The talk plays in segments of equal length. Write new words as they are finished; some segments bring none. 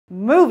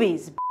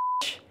Movies,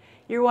 bitch.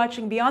 You're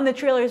watching Beyond the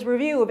Trailers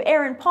review of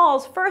Aaron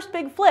Paul's first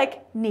big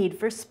flick, Need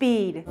for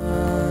Speed.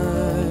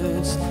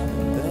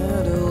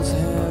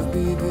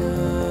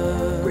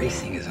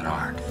 Racing is an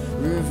art.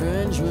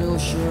 Revenge will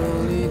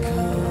surely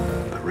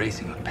come. But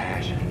racing with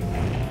passion,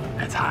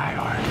 that's high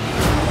art.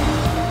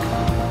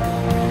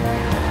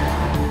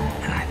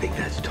 And I think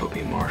that's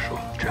Toby Marshall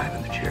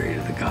driving the chariot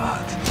of the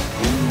gods.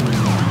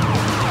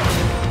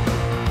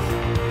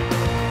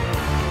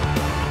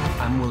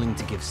 I'm willing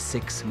to give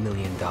 $6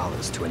 million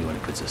to anyone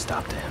who puts a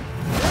stop to him.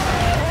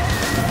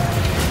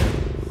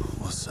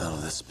 We'll settle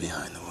this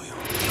behind the wheel.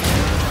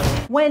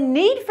 When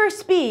Need for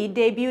Speed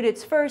debuted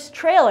its first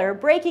trailer,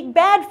 Breaking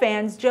Bad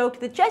fans joked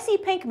that Jesse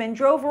Pinkman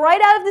drove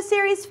right out of the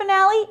series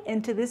finale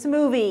into this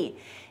movie.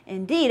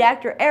 Indeed,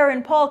 actor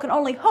Aaron Paul can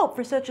only hope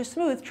for such a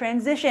smooth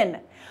transition.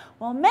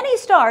 While many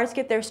stars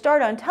get their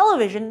start on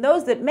television,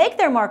 those that make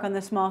their mark on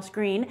the small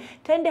screen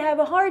tend to have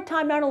a hard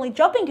time not only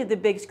jumping to the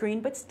big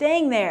screen, but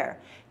staying there.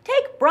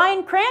 Take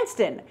Bryan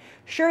Cranston.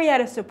 Sure, he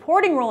had a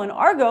supporting role in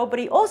Argo, but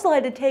he also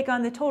had to take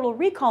on the Total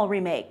Recall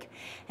remake.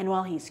 And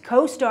while he's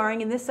co-starring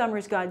in this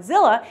summer's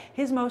Godzilla,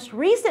 his most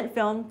recent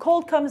film,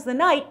 Cold Comes the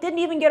Night, didn't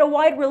even get a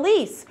wide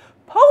release,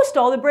 post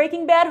all the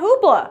Breaking Bad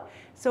hoopla.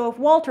 So if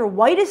Walter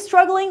White is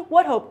struggling,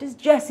 what hope does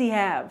Jesse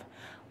have?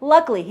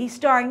 Luckily, he's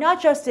starring not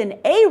just in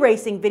a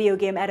racing video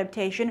game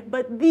adaptation,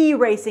 but the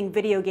racing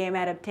video game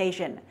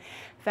adaptation.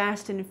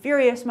 Fast and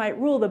Furious might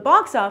rule the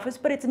box office,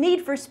 but it's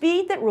Need for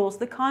Speed that rules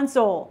the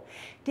console.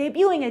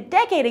 Debuting a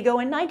decade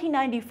ago in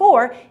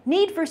 1994,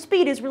 Need for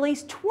Speed has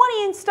released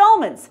 20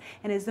 installments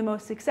and is the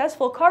most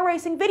successful car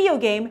racing video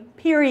game,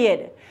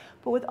 period.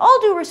 But with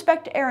all due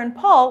respect to Aaron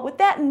Paul, with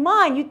that in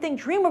mind, you'd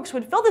think DreamWorks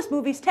would fill this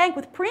movie's tank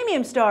with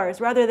premium stars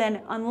rather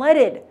than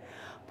unleaded.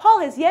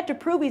 Paul has yet to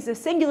prove he's a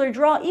singular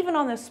draw even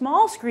on the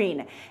small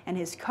screen, and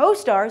his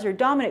co-stars are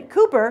Dominic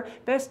Cooper,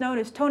 best known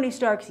as Tony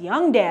Stark's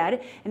young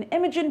dad, and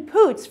Imogen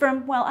Poots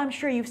from, well, I'm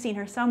sure you've seen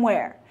her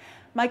somewhere.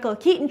 Michael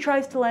Keaton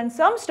tries to lend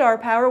some star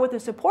power with a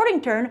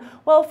supporting turn,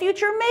 while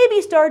future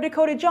maybe star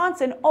Dakota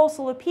Johnson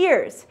also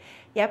appears.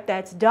 Yep,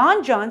 that's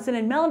Dawn Johnson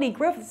and Melanie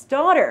Griffith's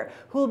daughter,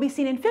 who will be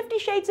seen in 50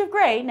 Shades of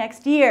Grey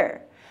next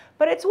year.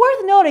 But it's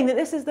worth noting that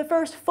this is the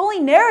first fully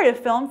narrative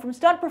film from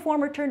stunt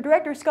performer turned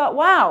director Scott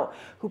Wow,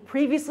 who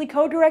previously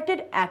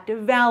co-directed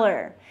Active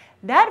Valor.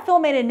 That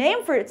film made a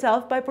name for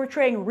itself by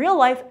portraying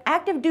real-life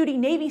active-duty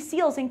Navy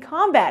SEALs in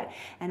combat,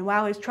 and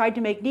Wow has tried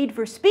to make Need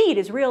for Speed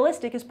as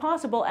realistic as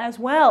possible as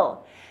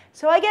well.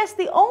 So I guess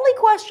the only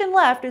question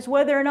left is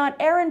whether or not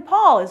Aaron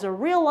Paul is a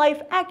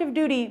real-life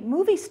active-duty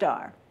movie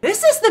star.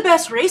 This is the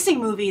best racing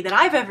movie that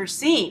I've ever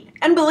seen.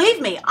 And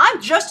believe me,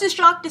 I'm just as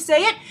shocked to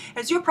say it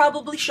as you're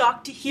probably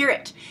shocked to hear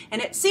it.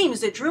 And it seems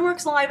that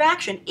DreamWorks Live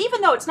Action,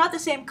 even though it's not the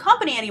same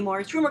company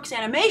anymore as DreamWorks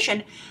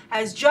Animation,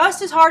 has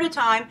just as hard a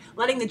time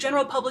letting the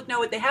general public know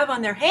what they have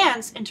on their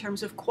hands in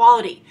terms of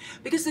quality.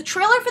 Because the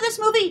trailer for this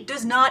movie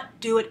does not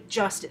do it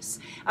justice.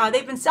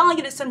 They've been selling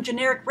it as some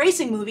generic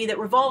racing movie that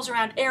revolves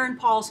around Aaron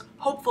Paul's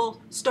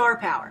hopeful star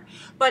power.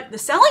 But the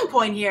selling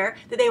point here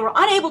that they were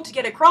unable to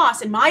get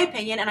across, in my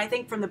opinion, and I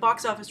think from the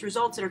box office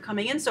results that are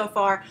coming in so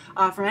far,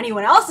 from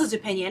anyone else's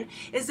opinion,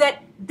 is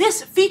that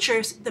this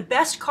features the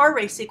best car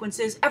race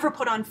sequences ever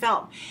put on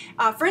film.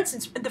 For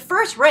instance, the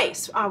first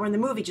race, when the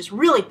movie just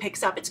really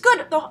picks up, it's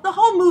good. The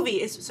whole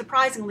movie is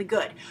surprisingly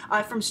good,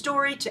 from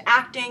story to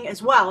acting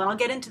as well, and I'll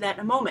get into that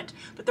in a moment.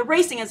 But the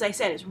racing, as I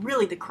said, is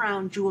really the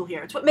crown jewel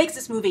here. It's what makes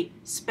this movie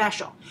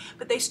special.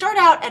 But they start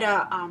out at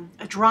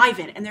a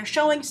drive-in, and they're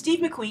showing Steve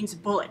McQueen's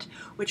Bullet,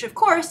 which of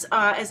course,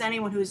 as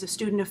anyone who is a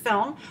student of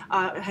film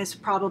has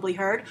probably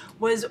heard,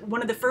 was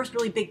one of the first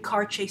really big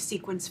car chase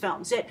sequence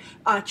films. It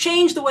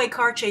changed the way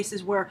car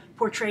chases were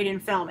portrayed in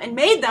film and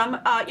made them,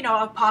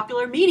 a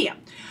popular medium.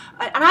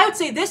 And I would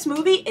say this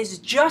movie is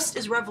just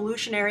as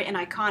revolutionary and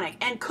iconic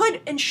and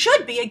could and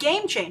should be a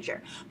game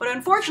changer. But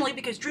unfortunately,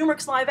 because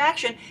DreamWorks Live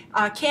Action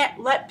can't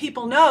let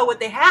people know what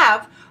they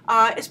have,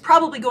 is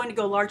probably going to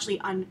go largely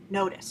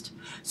unnoticed.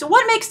 So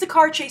what makes the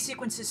car chase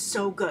sequences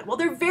so good? Well,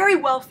 they're very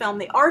well filmed.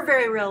 They are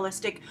very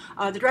realistic.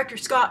 The director,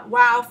 Scott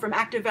Wow, from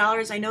Active Valor,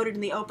 as I noted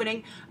in the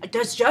opening,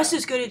 does just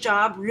as good a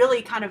job,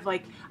 really kind of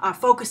like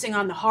focusing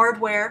on the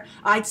hardware.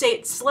 I'd say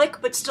it's slick,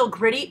 but still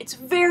gritty. It's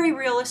very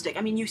realistic.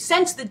 I mean, you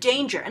sense the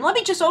danger. And let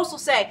me just also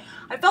say,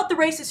 I felt the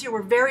races here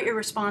were very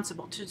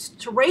irresponsible.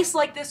 To race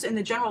like this in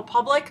the general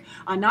public,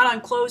 not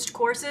on closed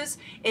courses,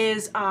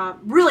 is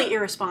really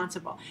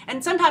irresponsible.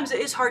 And sometimes it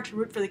is hard to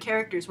root for the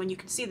characters when you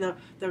can see the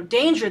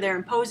danger they're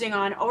imposing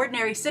on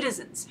ordinary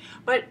citizens.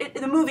 But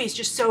the movie is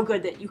just so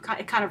good that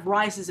it kind of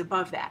rises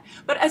above that.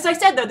 But as I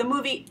said, though, the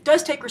movie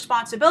does take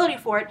responsibility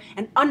for it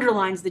and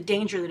underlines the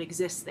danger that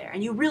exists there.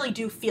 And you really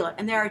do feel it.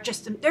 And there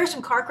are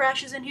some car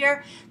crashes in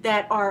here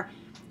that are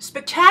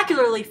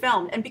spectacularly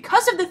filmed. And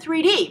because of the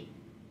 3D,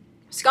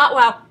 Scott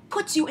Wow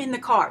puts you in the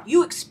car.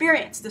 You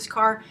experience these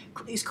car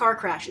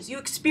crashes. You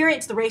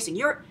experience the racing.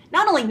 You're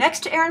not only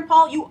next to Aaron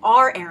Paul, you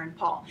are Aaron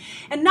Paul.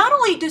 And not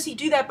only does he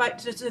do that,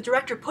 but does the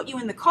director put you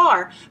in the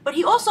car, but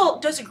he also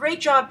does a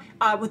great job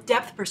with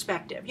depth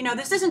perspective. You know,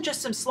 this isn't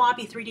just some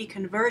sloppy 3D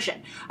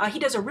conversion. He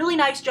does a really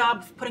nice job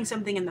of putting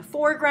something in the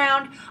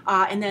foreground,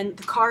 and then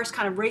the cars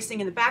kind of racing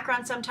in the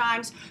background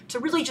sometimes, to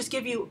really just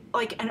give you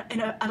like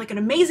an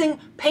amazing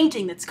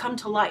painting that's come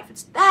to life.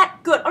 It's that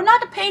good. Or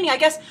not a painting, I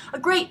guess, a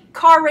great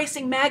car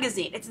racing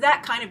magazine. It's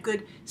that kind of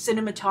good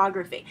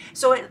cinematography.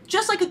 So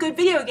just like a good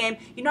video game,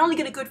 you not only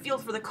get a good feel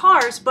for the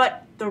cars,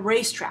 but the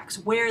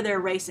racetracks, where they're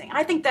racing. And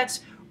I think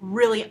that's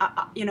really,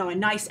 you know, a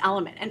nice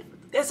element. And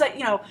as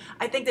you know,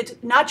 I think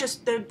that not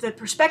just the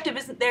perspective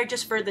isn't there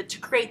just for to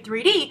create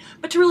 3D,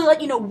 but to really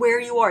let you know where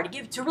you are,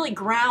 to really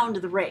ground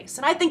the race.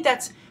 And I think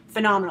that's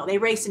phenomenal. They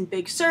race in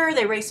Big Sur,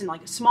 they race in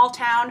like a small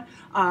town,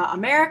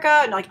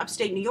 America, like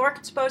upstate New York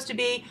it's supposed to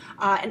be,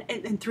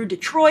 and through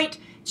Detroit.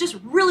 It's just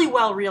really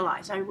well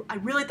realized. I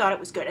really thought it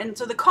was good. And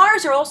so the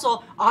cars are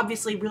also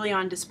obviously really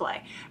on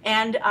display.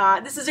 And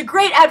this is a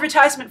great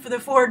advertisement for the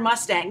Ford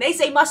Mustang. They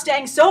say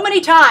Mustang so many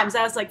times.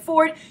 I was like,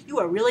 Ford, you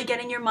are really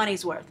getting your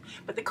money's worth.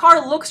 But the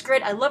car looks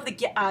great. I love the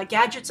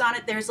gadgets on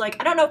it. There's like,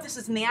 I don't know if this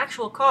is in the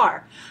actual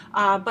car,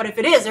 but if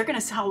it is, they're going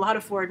to sell a lot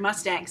of Ford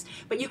Mustangs.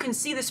 But you can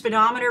see the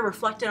speedometer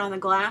reflected on the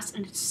glass,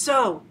 and it's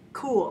so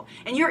cool.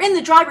 And you're in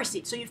the driver's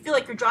seat, so you feel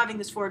like you're driving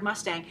this Ford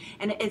Mustang,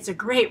 and it's a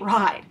great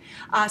ride.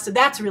 So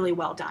that's really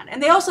well done.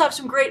 And they also have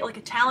some great like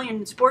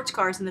Italian sports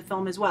cars in the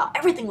film as well.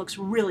 Everything looks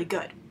really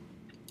good.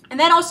 And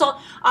then also,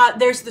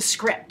 there's the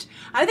script.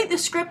 I think the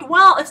script,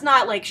 while it's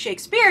not like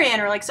Shakespearean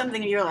or like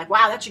something that you're like,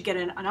 wow, that should get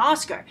an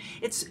Oscar,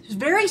 it's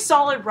very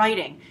solid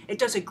writing. It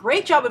does a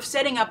great job of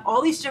setting up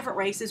all these different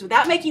races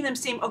without making them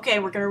seem, okay,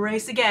 we're going to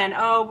race again.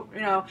 Oh,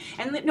 you know,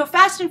 and you know,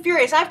 Fast and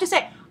Furious, I have to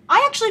say,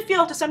 I actually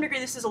feel to some degree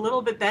this is a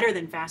little bit better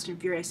than Fast and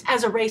Furious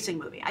as a racing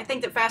movie. I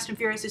think that Fast and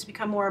Furious has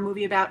become more a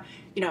movie about,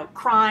 you know,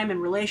 crime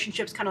and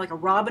relationships, kind of like a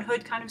Robin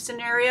Hood kind of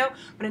scenario.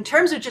 But in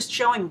terms of just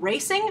showing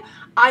racing,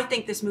 I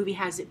think this movie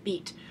has it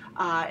beat.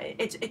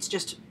 It's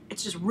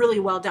just really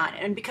well done,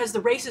 and because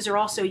the races are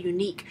all so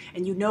unique,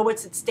 and you know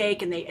what's at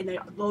stake, and the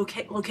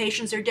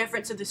locations are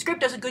different, so the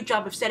script does a good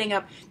job of setting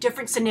up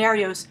different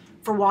scenarios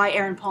for why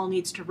Aaron Paul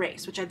needs to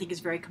race, which I think is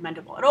very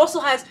commendable. It also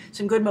has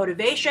some good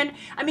motivation.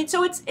 I mean,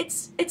 so it's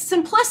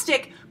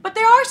simplistic, but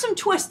there are some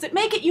twists that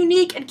make it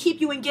unique and keep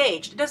you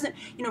engaged. It doesn't,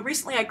 you know,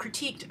 recently I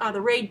critiqued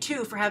The Raid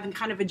 2 for having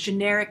kind of a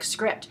generic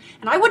script,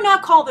 and I would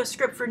not call the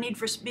script for Need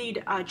for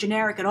Speed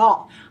generic at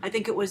all. I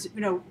think it was,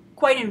 you know,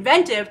 quite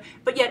inventive,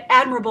 but yet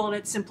admirable in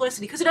its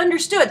simplicity, because it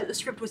understood that the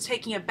script was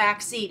taking a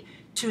back seat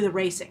to the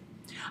racing.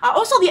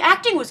 Also, the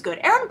acting was good.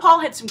 Aaron Paul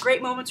had some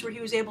great moments where he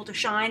was able to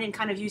shine and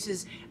kind of use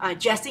his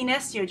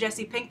Jessiness, you know,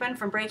 Jesse Pinkman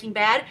from Breaking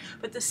Bad.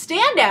 But the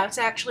standouts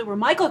actually were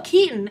Michael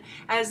Keaton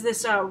as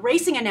this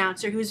racing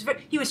announcer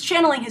he was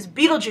channeling his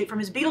Beetlejuice from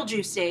his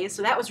Beetlejuice days,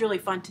 so that was really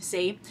fun to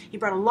see. He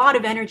brought a lot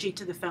of energy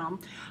to the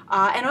film.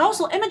 And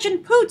also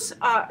Imogen Poots,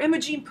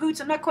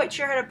 I'm not quite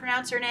sure how to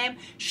pronounce her name.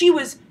 She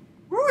was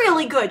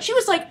really good. She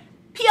was like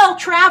P.L.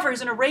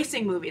 Travers in a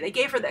racing movie. They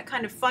gave her that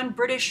kind of fun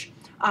British,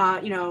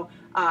 you know,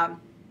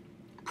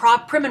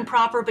 prim and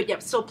proper, but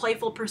yet still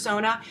playful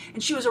persona,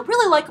 and she was a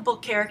really likable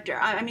character.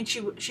 I mean,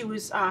 she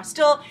was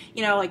still,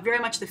 you know, like very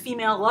much the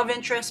female love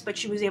interest, but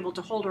she was able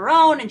to hold her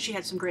own, and she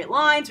had some great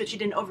lines, but she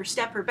didn't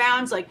overstep her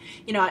bounds. Like,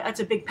 you know,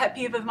 that's a big pet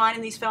peeve of mine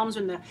in these films,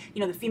 when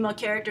the female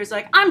character is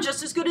like, I'm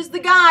just as good as the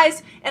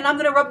guys, and I'm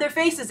gonna rub their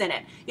faces in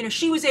it. You know,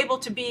 she was able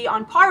to be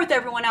on par with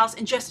everyone else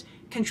and just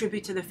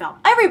contribute to the film.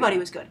 Everybody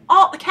was good.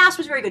 The cast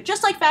was very good.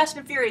 Just like Fast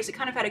and Furious, it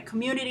kind of had a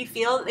community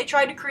feel that they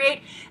tried to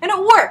create, and it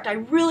worked. I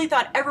really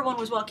thought everyone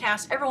was well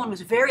cast. Everyone was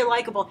very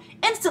likable,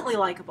 instantly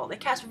likable. They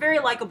cast very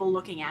likable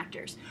looking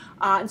actors.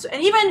 And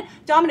even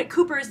Dominic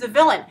Cooper as the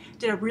villain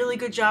did a really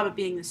good job of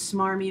being the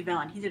smarmy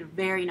villain. He did a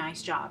very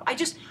nice job.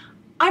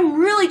 I'm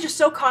really just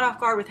so caught off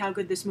guard with how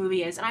good this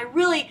movie is, and I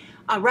really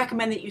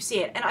recommend that you see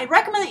it. And I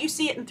recommend that you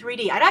see it in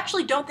 3D. I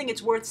actually don't think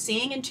it's worth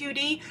seeing in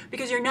 2D,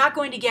 because you're not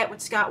going to get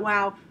what Scott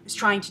Wow is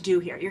trying to do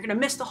here. You're going to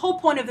miss the whole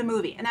point of the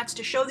movie, and that's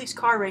to show these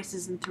car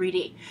races in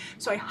 3D.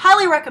 So I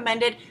highly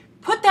recommend it.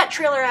 Put that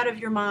trailer out of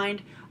your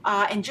mind,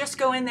 and just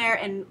go in there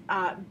and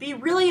be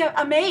really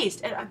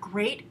amazed at a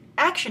great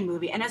action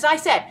movie. And as I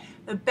said,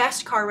 the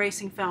best car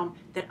racing film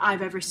that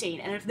I've ever seen.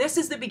 And if this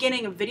is the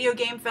beginning of video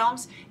game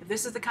films, if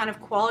this is the kind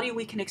of quality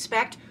we can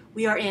expect,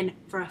 we are in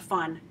for a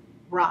fun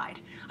ride.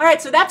 All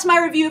right, so that's my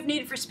review of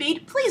Need for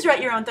Speed. Please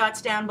write your own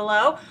thoughts down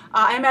below.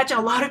 I imagine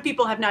a lot of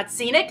people have not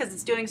seen it because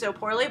it's doing so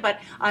poorly, but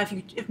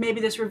if maybe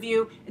this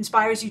review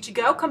inspires you to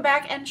go, come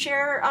back and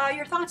share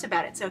your thoughts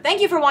about it. So thank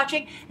you for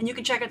watching, and you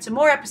can check out some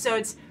more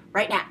episodes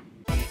right now.